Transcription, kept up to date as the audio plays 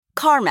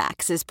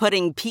CarMax is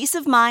putting peace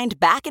of mind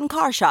back in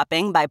car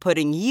shopping by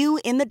putting you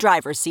in the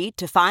driver's seat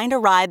to find a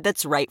ride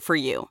that's right for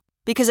you.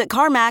 Because at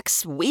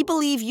CarMax, we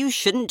believe you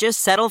shouldn't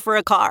just settle for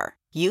a car.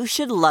 You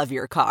should love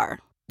your car.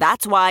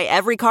 That's why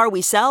every car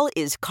we sell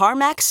is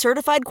CarMax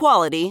certified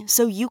quality,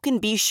 so you can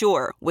be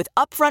sure with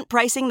upfront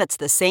pricing that's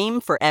the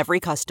same for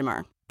every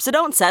customer. So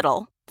don't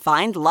settle.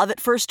 Find love at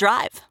first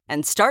drive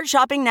and start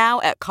shopping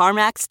now at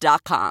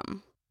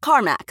CarMax.com.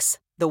 CarMax,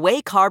 the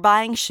way car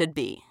buying should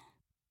be.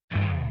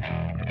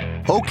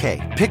 Okay,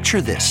 picture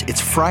this.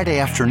 It's Friday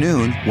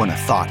afternoon when a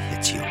thought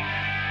hits you.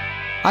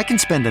 I can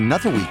spend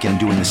another weekend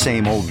doing the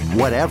same old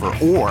whatever,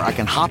 or I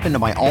can hop into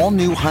my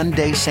all-new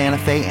Hyundai Santa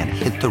Fe and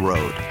hit the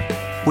road.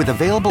 With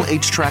available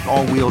H-Track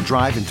all-wheel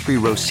drive and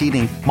 3-row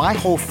seating, my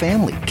whole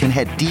family can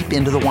head deep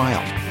into the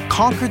wild.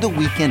 Conquer the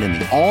weekend in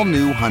the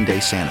all-new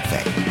Hyundai Santa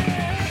Fe.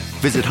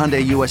 Visit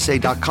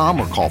HyundaiUSA.com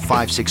or call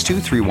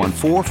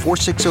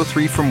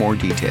 562-314-4603 for more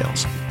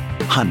details.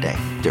 Hyundai,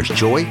 there's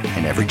joy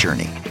in every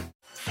journey.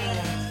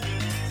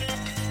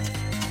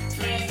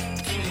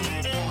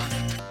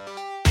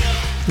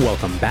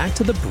 Welcome back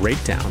to The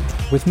Breakdown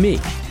with me,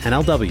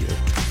 NLW.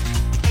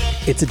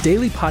 It's a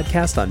daily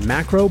podcast on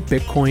macro,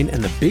 Bitcoin,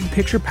 and the big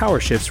picture power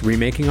shifts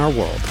remaking our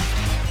world.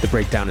 The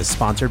Breakdown is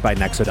sponsored by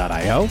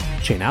Nexo.io,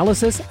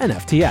 Chainalysis, and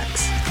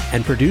FTX,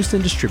 and produced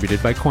and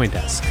distributed by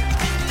CoinDesk.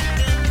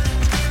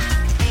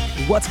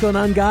 What's going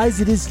on,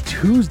 guys? It is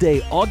Tuesday,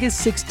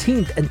 August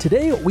 16th, and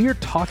today we are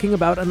talking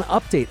about an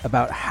update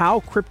about how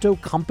crypto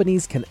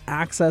companies can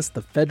access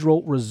the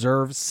Federal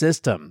Reserve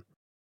System.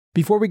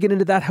 Before we get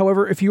into that,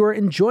 however, if you are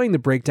enjoying The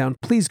Breakdown,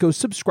 please go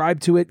subscribe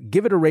to it,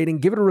 give it a rating,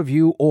 give it a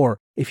review, or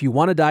if you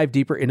want to dive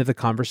deeper into the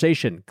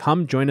conversation,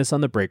 come join us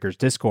on the Breakers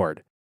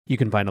Discord. You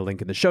can find a link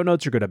in the show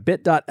notes or go to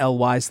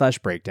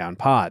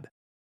bit.ly/breakdownpod.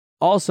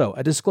 Also,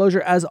 a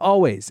disclosure as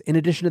always, in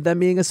addition to them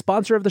being a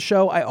sponsor of the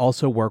show, I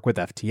also work with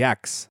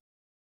FTX.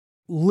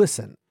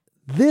 Listen,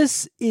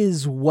 this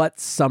is what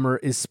summer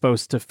is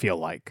supposed to feel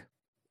like.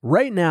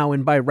 Right now,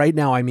 and by right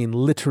now I mean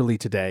literally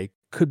today,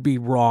 could be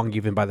wrong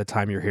even by the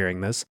time you're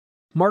hearing this,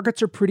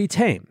 markets are pretty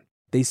tame.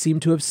 They seem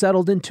to have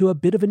settled into a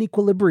bit of an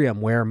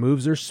equilibrium where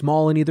moves are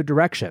small in either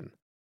direction.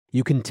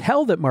 You can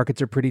tell that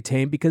markets are pretty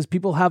tame because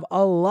people have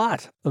a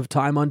lot of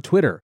time on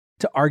Twitter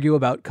to argue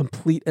about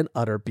complete and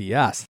utter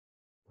BS.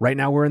 Right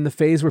now we're in the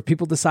phase where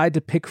people decide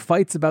to pick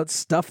fights about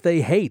stuff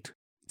they hate.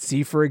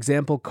 See, for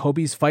example,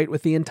 Kobe's fight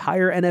with the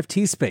entire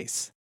NFT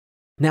space.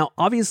 Now,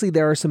 obviously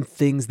there are some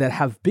things that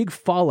have big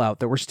fallout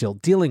that we're still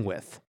dealing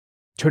with.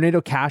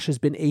 Tornado Cash has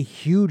been a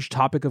huge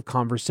topic of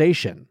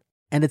conversation,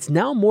 and it's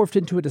now morphed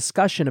into a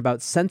discussion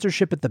about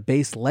censorship at the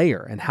base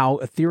layer and how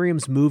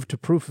Ethereum's move to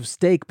proof of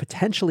stake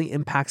potentially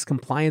impacts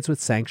compliance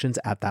with sanctions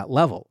at that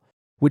level,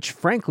 which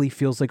frankly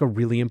feels like a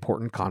really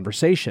important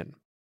conversation.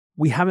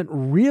 We haven't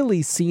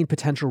really seen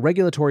potential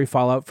regulatory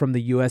fallout from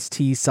the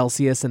UST,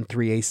 Celsius, and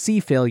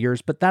 3AC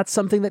failures, but that's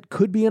something that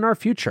could be in our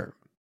future.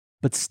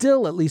 But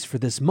still, at least for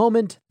this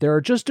moment, there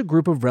are just a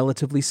group of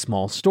relatively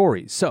small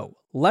stories, so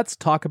let's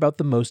talk about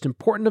the most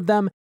important of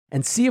them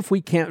and see if we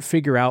can't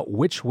figure out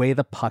which way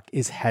the puck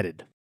is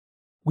headed.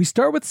 We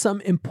start with some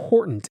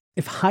important,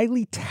 if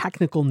highly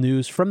technical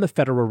news from the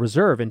Federal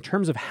Reserve in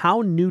terms of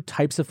how new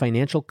types of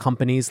financial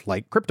companies,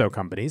 like crypto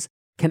companies,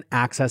 can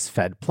access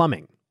Fed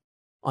plumbing.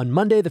 On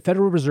Monday, the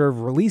Federal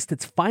Reserve released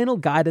its final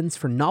guidance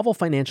for novel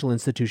financial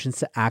institutions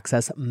to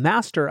access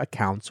master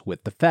accounts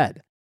with the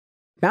Fed.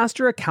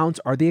 Master accounts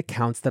are the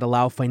accounts that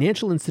allow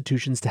financial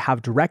institutions to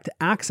have direct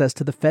access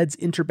to the Fed's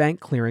interbank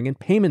clearing and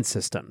payment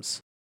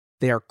systems.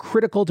 They are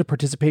critical to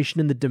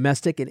participation in the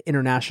domestic and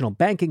international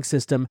banking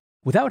system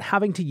without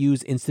having to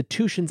use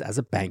institutions as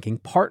a banking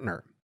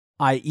partner,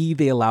 i.e.,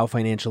 they allow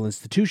financial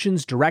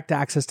institutions direct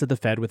access to the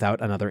Fed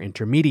without another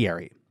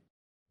intermediary.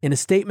 In a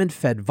statement,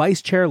 Fed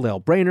Vice Chair Lael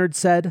Brainard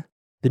said,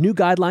 "The new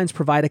guidelines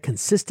provide a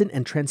consistent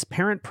and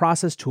transparent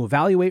process to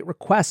evaluate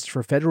requests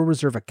for Federal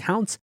Reserve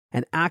accounts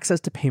and access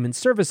to payment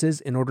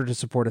services in order to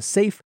support a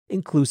safe,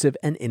 inclusive,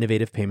 and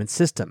innovative payment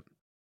system.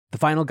 The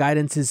final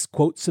guidance is,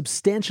 quote,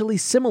 substantially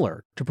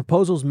similar to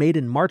proposals made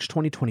in March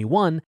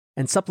 2021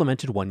 and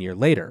supplemented 1 year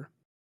later.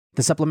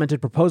 The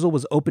supplemented proposal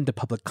was open to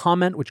public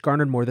comment, which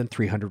garnered more than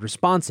 300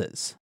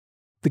 responses.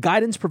 The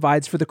guidance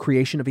provides for the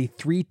creation of a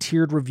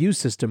 3-tiered review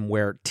system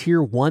where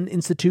Tier 1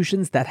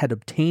 institutions that had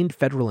obtained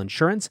federal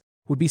insurance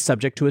would be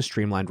subject to a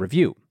streamlined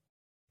review.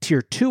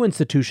 Tier 2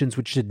 institutions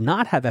which did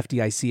not have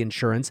FDIC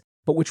insurance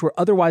but which were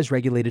otherwise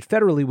regulated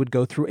federally would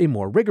go through a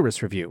more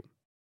rigorous review.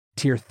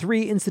 Tier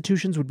 3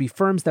 institutions would be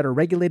firms that are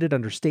regulated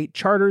under state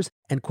charters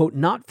and, quote,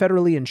 not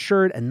federally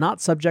insured and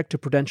not subject to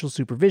prudential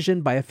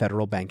supervision by a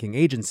federal banking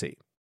agency.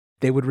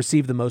 They would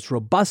receive the most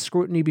robust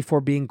scrutiny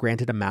before being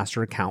granted a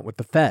master account with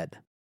the Fed.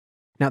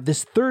 Now,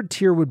 this third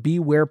tier would be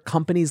where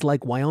companies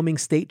like Wyoming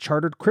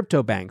state-chartered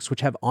crypto banks,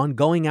 which have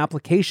ongoing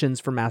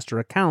applications for master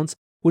accounts,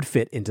 would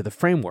fit into the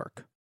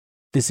framework.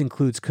 This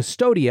includes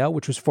Custodia,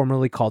 which was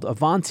formerly called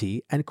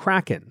Avanti, and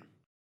Kraken.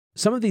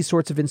 Some of these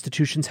sorts of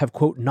institutions have,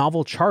 quote,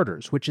 novel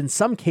charters, which in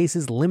some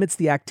cases limits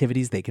the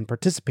activities they can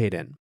participate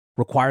in,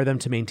 require them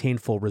to maintain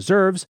full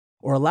reserves,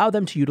 or allow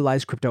them to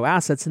utilize crypto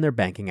assets in their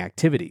banking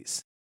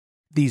activities.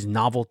 These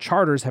novel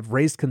charters have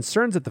raised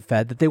concerns at the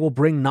Fed that they will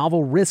bring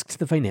novel risk to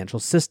the financial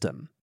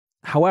system.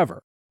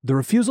 However, the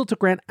refusal to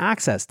grant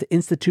access to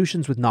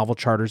institutions with novel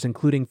charters,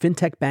 including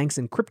fintech banks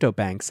and crypto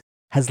banks,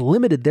 has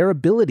limited their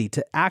ability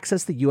to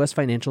access the U.S.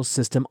 financial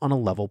system on a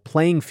level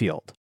playing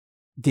field.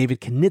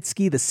 David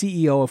Knitsky, the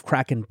CEO of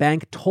Kraken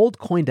Bank, told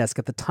CoinDesk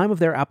at the time of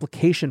their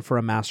application for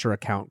a master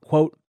account,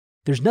 quote,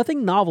 "There's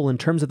nothing novel in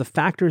terms of the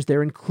factors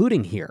they're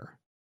including here.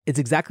 It's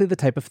exactly the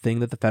type of thing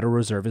that the Federal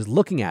Reserve is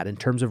looking at in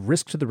terms of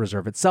risk to the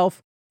reserve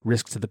itself,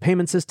 risk to the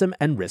payment system,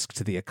 and risk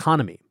to the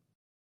economy."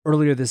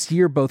 Earlier this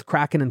year, both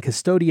Kraken and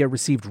Custodia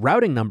received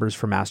routing numbers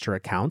for master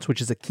accounts,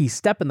 which is a key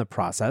step in the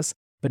process,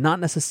 but not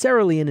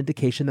necessarily an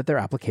indication that their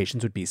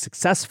applications would be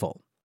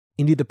successful.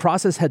 Indeed, the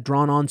process had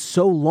drawn on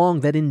so long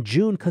that in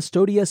June,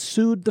 Custodia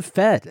sued the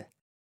Fed.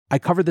 I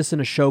covered this in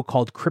a show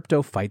called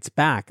Crypto Fights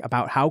Back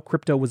about how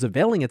crypto was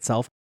availing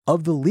itself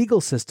of the legal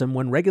system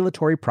when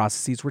regulatory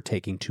processes were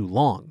taking too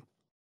long.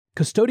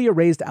 Custodia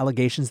raised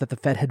allegations that the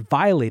Fed had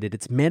violated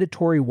its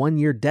mandatory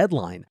one-year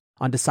deadline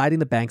on deciding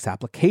the bank's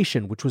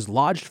application, which was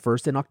lodged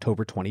first in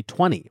October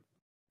 2020.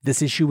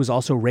 This issue was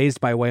also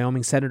raised by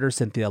Wyoming Senator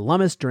Cynthia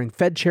Lummis during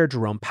Fed Chair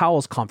Jerome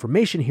Powell's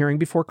confirmation hearing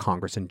before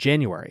Congress in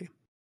January.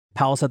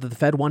 Powell said that the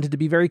Fed wanted to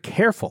be very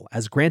careful,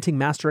 as granting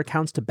master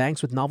accounts to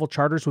banks with novel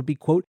charters would be,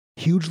 quote,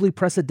 hugely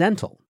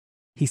precedental.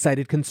 He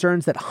cited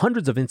concerns that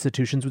hundreds of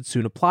institutions would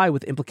soon apply,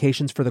 with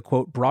implications for the,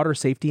 quote, broader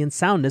safety and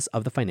soundness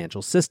of the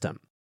financial system.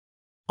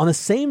 On the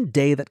same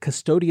day that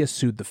Custodia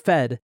sued the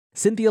Fed,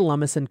 Cynthia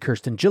Lummis and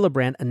Kirsten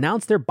Gillibrand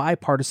announced their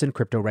bipartisan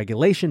crypto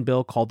regulation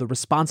bill called the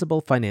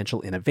Responsible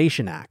Financial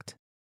Innovation Act.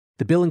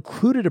 The bill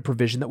included a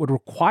provision that would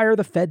require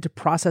the Fed to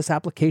process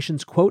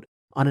applications, quote,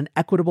 on an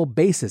equitable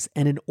basis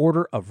and in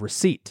order of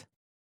receipt.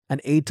 An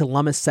aide to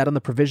Lummis said on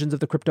the provisions of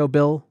the crypto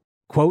bill,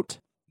 quote,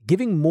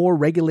 giving more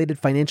regulated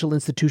financial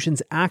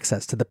institutions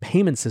access to the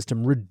payment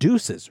system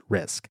reduces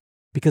risk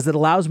because it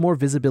allows more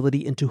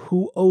visibility into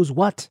who owes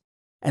what.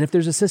 And if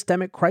there's a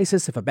systemic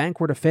crisis, if a bank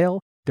were to fail,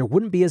 there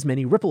wouldn't be as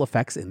many ripple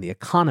effects in the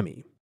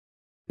economy.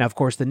 Now, of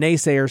course, the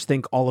naysayers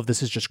think all of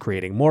this is just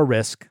creating more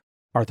risk.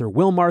 Arthur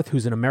Wilmarth,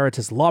 who's an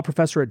emeritus law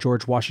professor at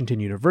George Washington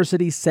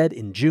University, said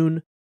in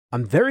June,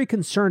 "I'm very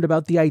concerned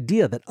about the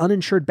idea that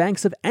uninsured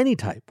banks of any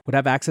type would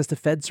have access to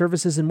Fed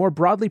services and more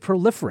broadly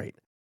proliferate,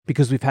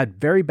 because we've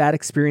had very bad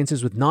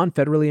experiences with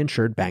non-federally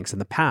insured banks in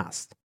the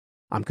past.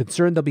 I'm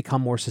concerned they'll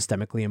become more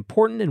systemically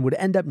important and would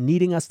end up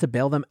needing us to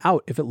bail them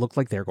out if it looked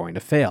like they're going to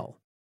fail."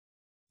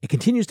 It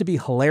continues to be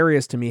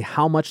hilarious to me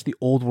how much the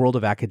old world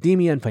of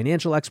academia and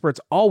financial experts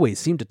always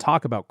seem to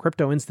talk about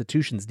crypto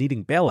institutions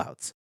needing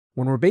bailouts,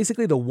 when we're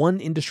basically the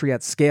one industry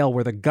at scale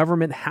where the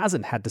government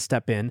hasn't had to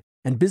step in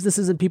and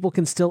businesses and people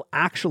can still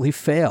actually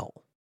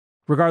fail.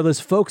 Regardless,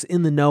 folks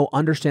in the know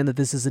understand that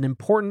this is an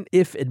important,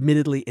 if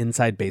admittedly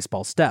inside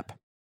baseball step.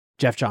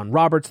 Jeff John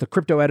Roberts, the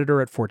crypto editor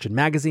at Fortune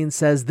magazine,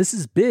 says this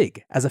is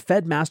big, as a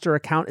Fed master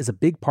account is a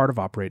big part of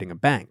operating a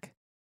bank.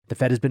 The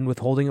Fed has been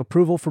withholding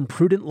approval from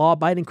prudent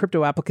law-abiding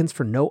crypto applicants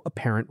for no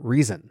apparent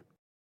reason.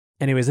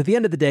 Anyways, at the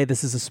end of the day,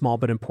 this is a small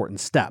but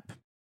important step.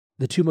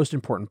 The two most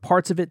important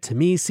parts of it, to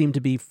me, seem to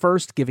be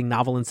first, giving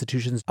novel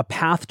institutions a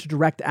path to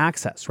direct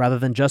access rather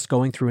than just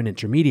going through an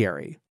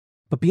intermediary.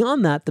 But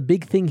beyond that, the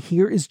big thing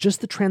here is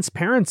just the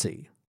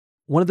transparency.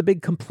 One of the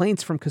big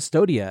complaints from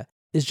Custodia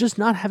is just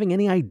not having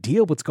any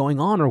idea what's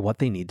going on or what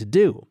they need to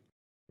do.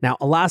 Now,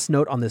 a last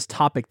note on this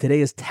topic, today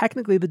is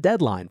technically the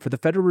deadline for the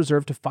Federal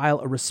Reserve to file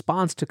a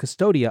response to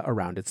Custodia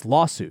around its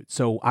lawsuit,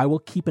 so I will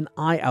keep an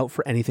eye out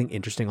for anything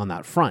interesting on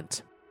that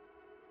front.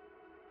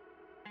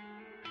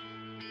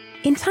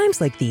 In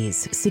times like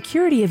these,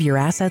 security of your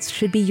assets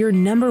should be your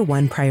number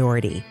one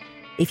priority.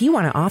 If you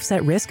want to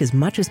offset risk as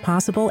much as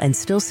possible and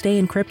still stay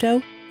in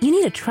crypto, you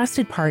need a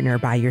trusted partner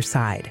by your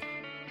side.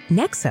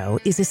 Nexo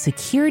is a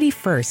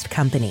security-first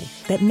company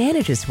that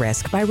manages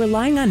risk by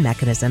relying on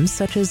mechanisms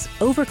such as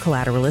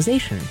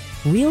over-collateralization,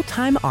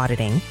 real-time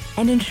auditing,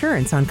 and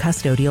insurance on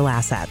custodial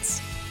assets.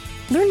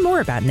 Learn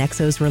more about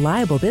Nexo's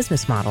reliable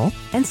business model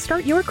and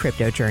start your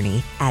crypto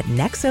journey at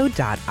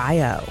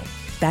nexo.io.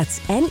 That's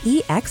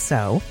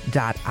nexo.io.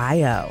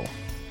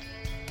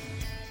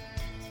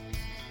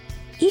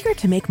 Eager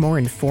to make more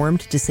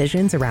informed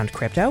decisions around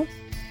crypto?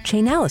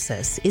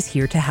 Chainalysis is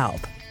here to help.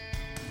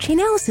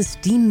 Chainalysis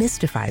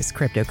demystifies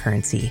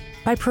cryptocurrency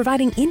by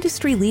providing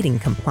industry-leading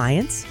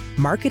compliance,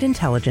 market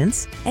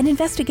intelligence, and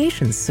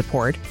investigations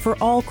support for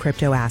all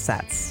crypto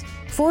assets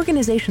for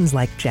organizations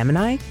like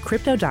Gemini,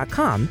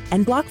 Crypto.com,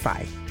 and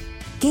BlockFi.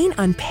 Gain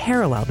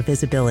unparalleled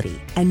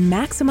visibility and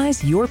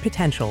maximize your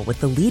potential with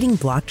the leading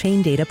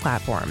blockchain data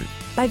platform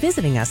by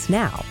visiting us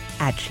now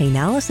at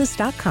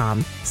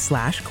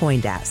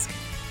chainalysis.com/Coindesk.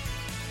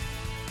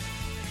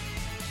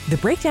 The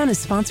breakdown is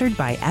sponsored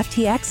by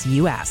FTX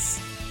US.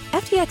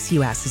 FTX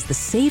US is the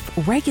safe,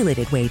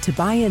 regulated way to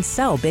buy and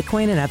sell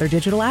Bitcoin and other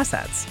digital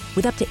assets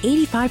with up to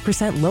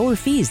 85% lower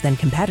fees than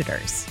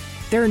competitors.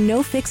 There are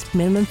no fixed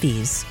minimum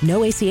fees,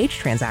 no ACH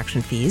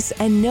transaction fees,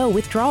 and no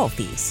withdrawal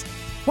fees.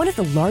 One of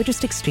the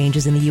largest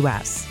exchanges in the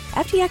US,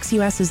 FTX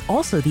US is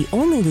also the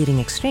only leading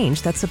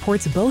exchange that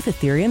supports both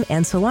Ethereum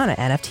and Solana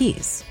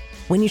NFTs.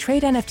 When you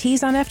trade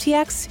NFTs on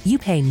FTX, you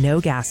pay no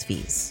gas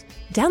fees.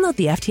 Download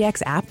the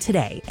FTX app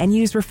today and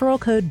use referral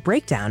code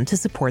BREAKDOWN to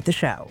support the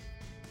show.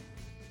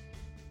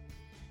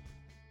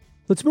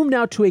 Let's move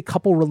now to a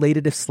couple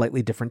related if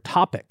slightly different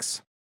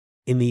topics.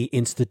 In the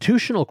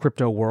institutional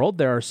crypto world,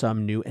 there are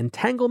some new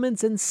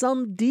entanglements and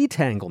some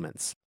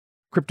detanglements.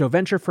 Crypto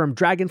venture firm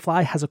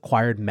Dragonfly has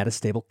acquired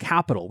Metastable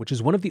Capital, which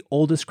is one of the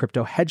oldest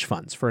crypto hedge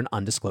funds, for an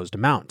undisclosed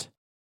amount.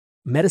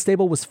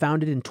 Metastable was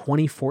founded in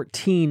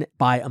 2014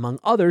 by, among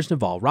others,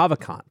 Naval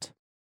Ravikant.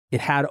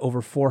 It had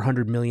over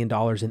 $400 million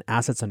in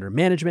assets under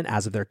management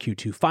as of their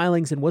Q2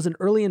 filings and was an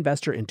early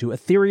investor into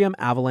Ethereum,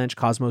 Avalanche,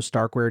 Cosmos,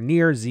 Starkware,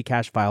 Near,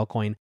 Zcash,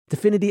 Filecoin,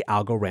 Dfinity,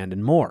 Algorand,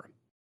 and more.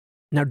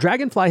 Now,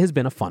 Dragonfly has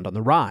been a fund on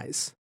the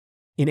rise.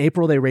 In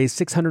April, they raised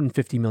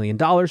 $650 million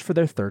for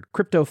their third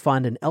crypto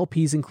fund, and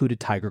LPs included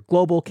Tiger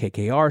Global,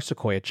 KKR,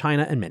 Sequoia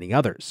China, and many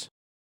others.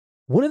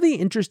 One of the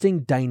interesting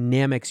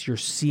dynamics you're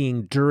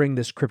seeing during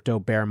this crypto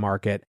bear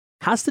market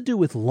has to do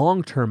with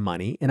long-term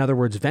money, in other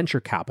words, venture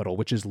capital,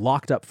 which is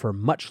locked up for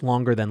much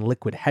longer than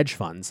liquid hedge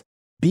funds,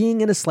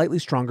 being in a slightly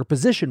stronger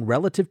position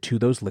relative to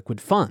those liquid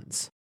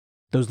funds.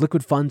 Those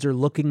liquid funds are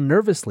looking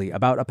nervously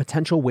about a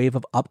potential wave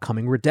of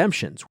upcoming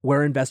redemptions,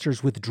 where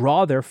investors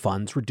withdraw their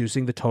funds,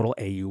 reducing the total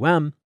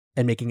AUM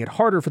and making it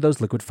harder for those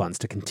liquid funds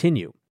to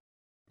continue.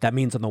 That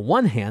means, on the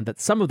one hand,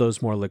 that some of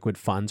those more liquid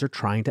funds are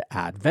trying to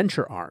add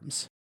venture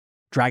arms.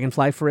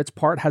 Dragonfly, for its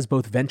part, has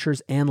both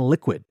ventures and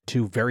liquid,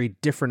 two very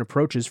different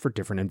approaches for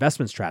different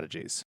investment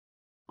strategies.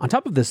 On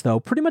top of this, though,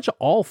 pretty much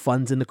all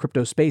funds in the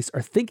crypto space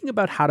are thinking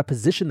about how to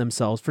position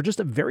themselves for just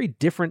a very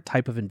different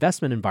type of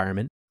investment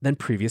environment than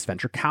previous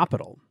venture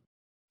capital.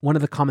 One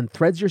of the common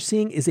threads you're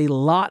seeing is a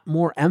lot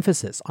more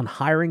emphasis on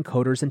hiring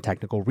coders and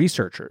technical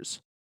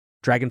researchers.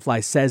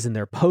 Dragonfly says in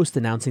their post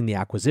announcing the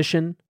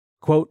acquisition,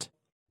 quote,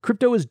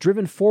 "Crypto is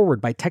driven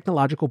forward by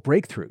technological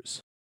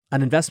breakthroughs.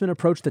 An investment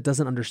approach that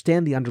doesn't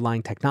understand the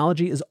underlying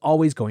technology is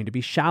always going to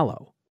be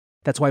shallow.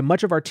 That's why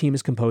much of our team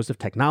is composed of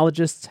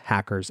technologists,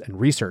 hackers, and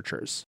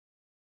researchers."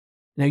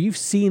 Now, you've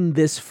seen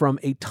this from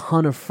a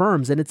ton of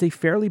firms, and it's a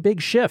fairly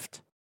big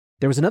shift.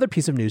 There was another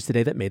piece of news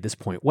today that made this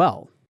point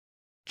well.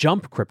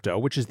 Jump Crypto,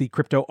 which is the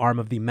crypto arm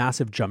of the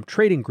massive Jump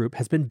Trading Group,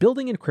 has been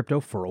building in crypto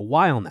for a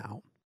while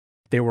now.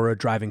 They were a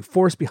driving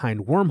force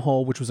behind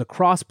Wormhole, which was a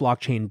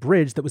cross-blockchain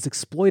bridge that was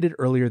exploited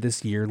earlier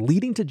this year,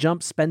 leading to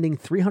Jump spending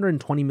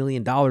 $320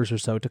 million or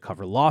so to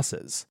cover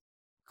losses.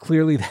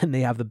 Clearly, then,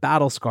 they have the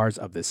battle scars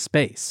of this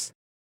space.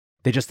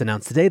 They just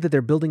announced today that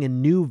they're building a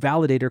new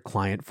validator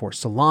client for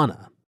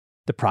Solana.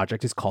 The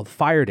project is called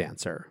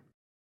Firedancer.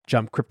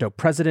 Jump Crypto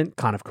president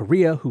Kanav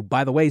Korea, who,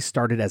 by the way,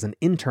 started as an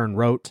intern,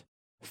 wrote,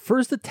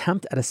 "First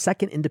attempt at a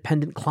second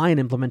independent client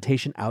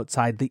implementation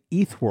outside the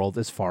ETH world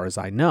as far as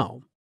I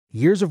know.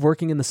 Years of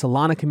working in the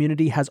Solana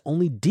community has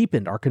only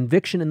deepened our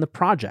conviction in the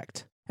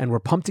project, and we're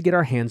pumped to get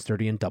our hands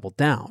dirty and double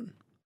down."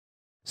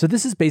 So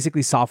this is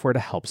basically software to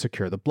help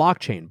secure the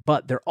blockchain,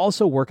 but they're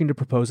also working to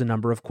propose a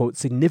number of, quote,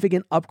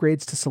 significant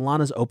upgrades to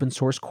Solana's open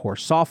source core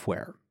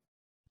software.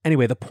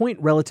 Anyway, the point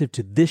relative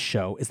to this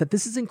show is that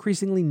this is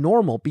increasingly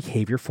normal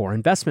behavior for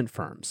investment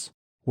firms.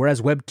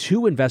 Whereas Web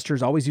 2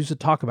 investors always used to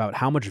talk about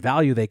how much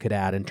value they could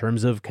add in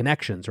terms of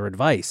connections or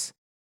advice,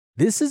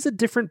 this is a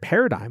different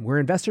paradigm where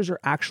investors are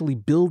actually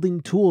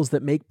building tools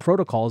that make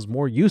protocols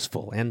more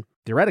useful and,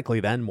 theoretically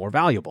then, more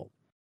valuable.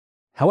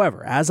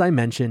 However, as I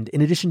mentioned,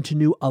 in addition to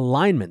new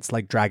alignments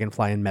like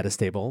Dragonfly and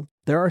Metastable,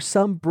 there are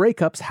some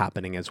breakups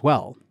happening as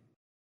well.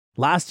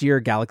 Last year,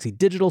 Galaxy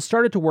Digital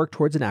started to work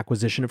towards an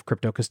acquisition of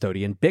crypto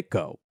custodian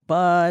BitGo,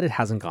 but it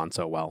hasn't gone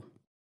so well.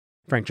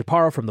 Frank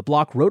Chaparro from The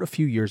Block wrote a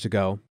few years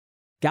ago,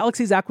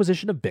 "Galaxy's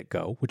acquisition of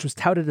BitGo, which was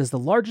touted as the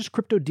largest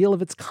crypto deal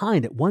of its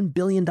kind at $1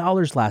 billion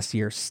last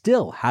year,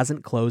 still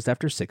hasn't closed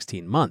after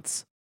 16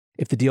 months.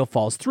 If the deal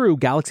falls through,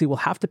 Galaxy will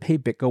have to pay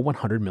BitGo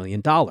 $100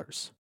 million.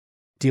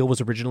 Deal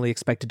was originally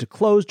expected to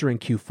close during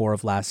Q4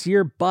 of last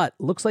year, but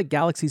looks like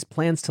Galaxy's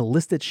plans to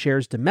list its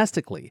shares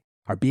domestically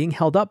are being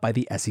held up by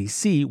the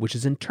SEC, which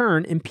is in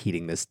turn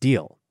impeding this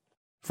deal."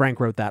 Frank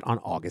wrote that on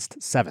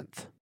August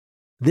 7th.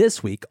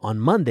 This week, on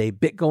Monday,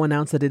 BitGo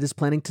announced that it is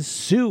planning to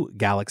sue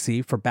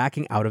Galaxy for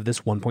backing out of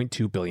this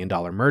 $1.2 billion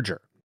merger.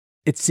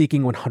 It's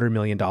seeking $100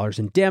 million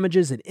in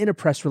damages, and in a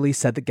press release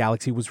said that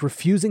Galaxy was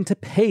refusing to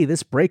pay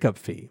this breakup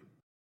fee.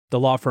 The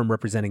law firm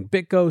representing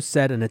BitGo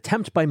said an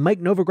attempt by Mike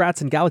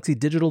Novogratz and Galaxy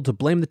Digital to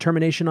blame the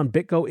termination on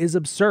BitGo is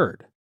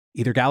absurd.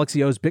 Either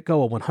Galaxy owes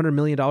BitGo a $100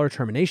 million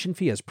termination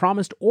fee as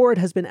promised, or it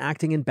has been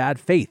acting in bad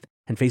faith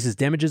and faces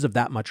damages of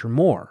that much or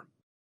more.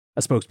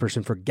 A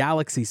spokesperson for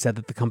Galaxy said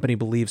that the company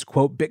believes,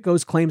 quote,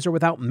 BitGo's claims are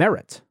without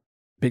merit.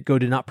 BitGo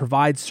did not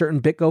provide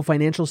certain BitGo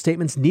financial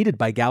statements needed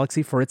by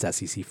Galaxy for its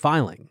SEC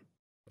filing.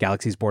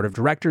 Galaxy's board of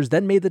directors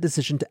then made the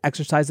decision to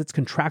exercise its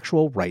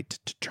contractual right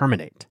to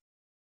terminate.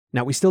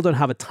 Now, we still don't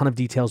have a ton of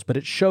details, but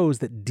it shows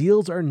that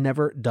deals are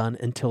never done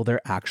until they're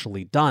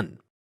actually done.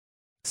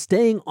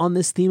 Staying on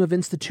this theme of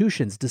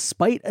institutions,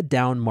 despite a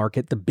down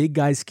market, the big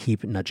guys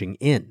keep nudging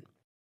in.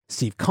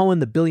 Steve Cohen,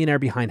 the billionaire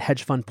behind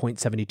hedge fund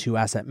Point72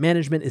 Asset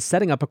Management, is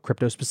setting up a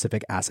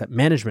crypto-specific asset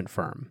management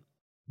firm.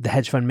 The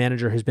hedge fund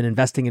manager has been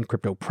investing in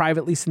crypto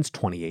privately since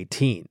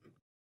 2018.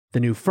 The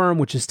new firm,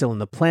 which is still in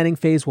the planning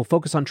phase, will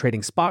focus on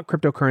trading spot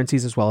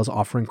cryptocurrencies as well as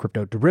offering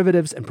crypto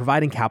derivatives and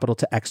providing capital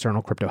to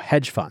external crypto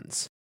hedge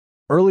funds.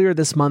 Earlier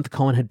this month,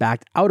 Cohen had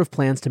backed out of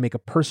plans to make a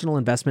personal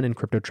investment in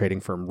crypto trading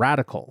firm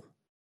Radical.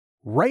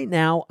 Right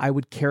now, I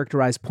would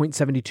characterize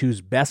Point72's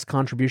best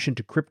contribution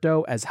to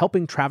crypto as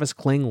helping Travis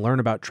Kling learn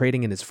about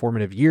trading in his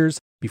formative years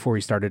before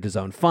he started his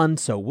own fund,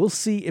 so we'll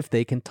see if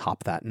they can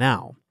top that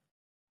now.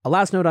 A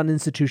last note on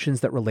institutions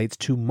that relates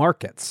to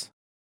markets.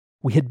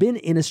 We had been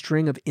in a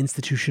string of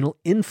institutional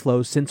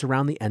inflows since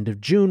around the end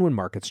of June when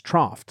markets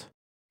troughed.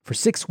 For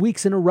 6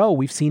 weeks in a row,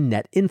 we've seen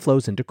net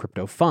inflows into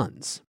crypto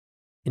funds.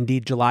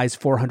 Indeed, July's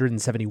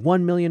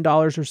 $471 million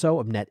or so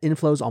of net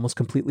inflows almost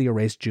completely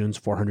erased June's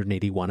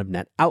 $481 of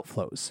net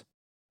outflows.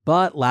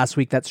 But last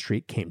week, that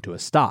streak came to a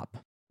stop,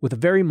 with a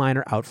very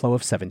minor outflow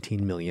of $17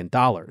 million.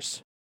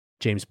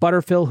 James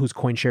Butterfill, who's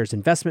CoinShares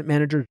investment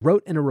manager,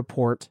 wrote in a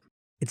report,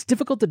 "It's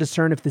difficult to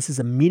discern if this is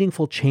a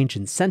meaningful change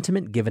in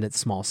sentiment given its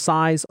small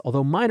size,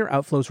 although minor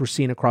outflows were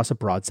seen across a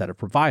broad set of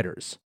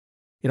providers.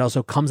 It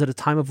also comes at a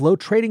time of low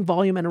trading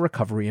volume and a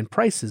recovery in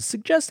prices,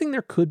 suggesting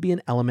there could be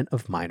an element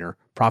of minor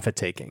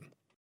profit-taking."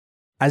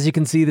 As you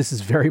can see, this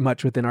is very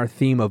much within our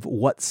theme of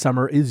what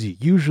summer is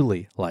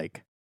usually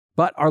like.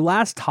 But our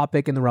last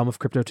topic in the realm of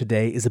crypto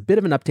today is a bit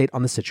of an update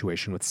on the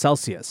situation with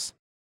Celsius.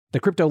 The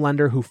crypto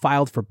lender who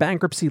filed for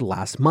bankruptcy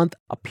last month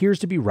appears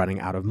to be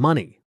running out of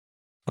money.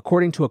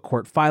 According to a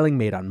court filing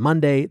made on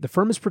Monday, the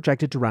firm is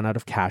projected to run out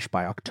of cash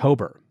by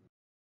October.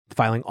 The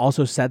filing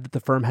also said that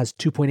the firm has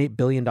 $2.8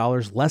 billion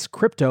less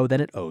crypto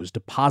than it owes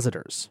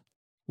depositors.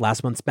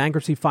 Last month's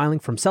bankruptcy filing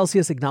from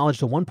Celsius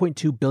acknowledged a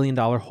 $1.2 billion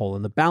hole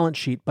in the balance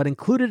sheet, but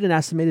included an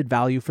estimated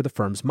value for the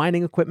firm's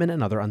mining equipment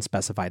and other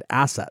unspecified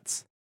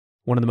assets.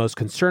 One of the most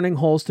concerning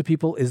holes to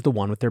people is the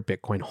one with their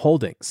Bitcoin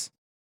holdings.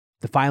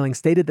 The filing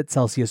stated that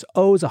Celsius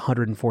owes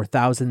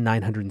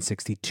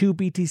 104,962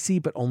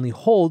 BTC, but only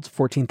holds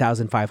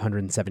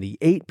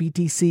 14,578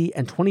 BTC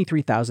and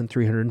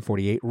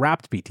 23,348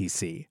 wrapped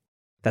BTC.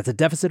 That's a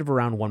deficit of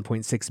around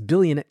 $1.6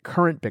 billion at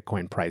current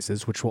Bitcoin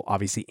prices, which will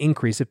obviously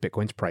increase if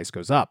Bitcoin's price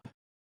goes up.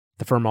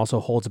 The firm also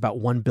holds about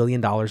 $1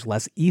 billion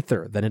less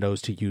Ether than it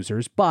owes to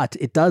users, but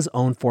it does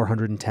own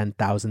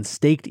 410,000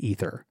 staked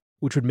Ether,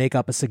 which would make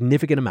up a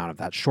significant amount of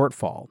that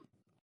shortfall.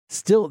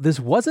 Still, this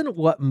wasn't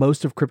what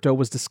most of crypto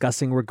was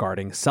discussing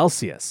regarding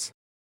Celsius.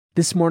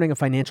 This morning, a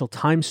Financial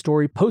Times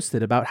story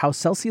posted about how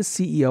Celsius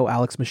CEO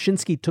Alex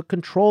Mashinsky took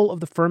control of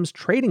the firm's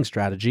trading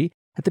strategy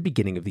at the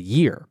beginning of the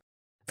year.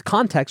 The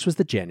context was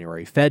the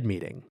January Fed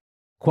meeting.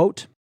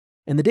 Quote,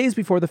 "In the days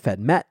before the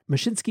Fed met,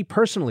 Mashinsky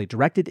personally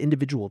directed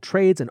individual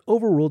trades and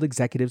overruled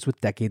executives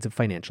with decades of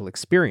financial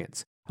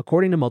experience,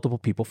 according to multiple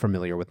people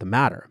familiar with the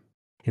matter.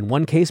 In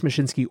one case,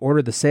 Mashinsky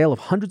ordered the sale of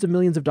hundreds of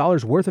millions of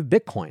dollars worth of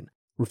Bitcoin,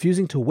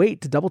 refusing to wait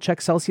to double-check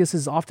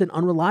Celsius's often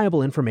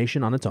unreliable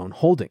information on its own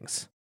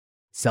holdings.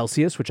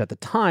 Celsius, which at the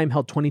time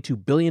held $22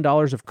 billion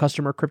of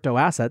customer crypto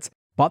assets,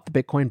 bought the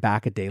Bitcoin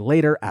back a day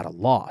later at a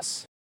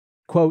loss.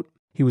 Quote,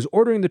 he was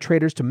ordering the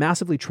traders to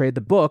massively trade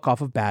the book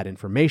off of bad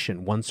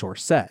information, one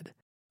source said.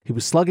 He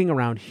was slugging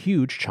around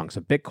huge chunks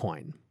of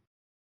Bitcoin.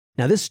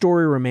 Now, this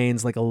story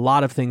remains, like a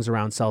lot of things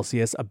around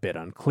Celsius, a bit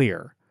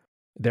unclear.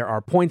 There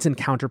are points and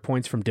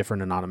counterpoints from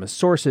different anonymous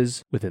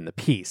sources within the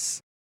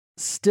piece.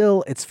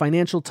 Still, it's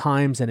Financial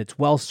Times and it's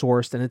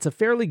well-sourced, and it's a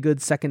fairly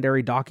good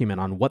secondary document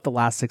on what the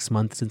last 6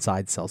 months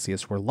inside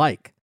Celsius were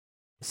like.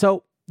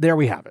 So, there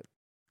we have it.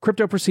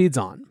 Crypto proceeds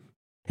on.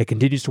 It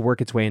continues to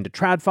work its way into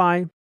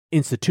TradFi.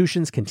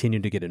 Institutions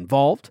continue to get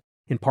involved,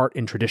 in part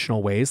in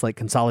traditional ways like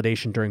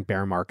consolidation during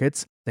bear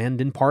markets,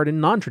 and in part in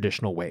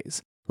non-traditional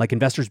ways, like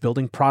investors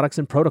building products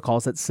and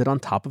protocols that sit on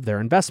top of their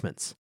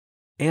investments.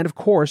 And of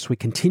course, we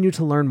continue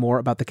to learn more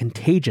about the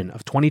contagion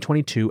of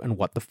 2022 and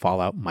what the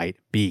fallout might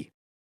be.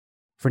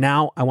 For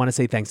now, I want to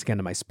say thanks again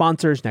to my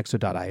sponsors,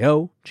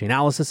 Nexo.io,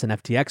 Chainalysis, and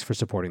FTX for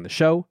supporting the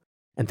show,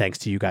 and thanks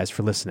to you guys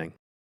for listening.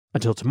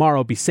 Until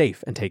tomorrow, be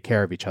safe and take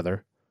care of each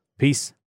other. Peace.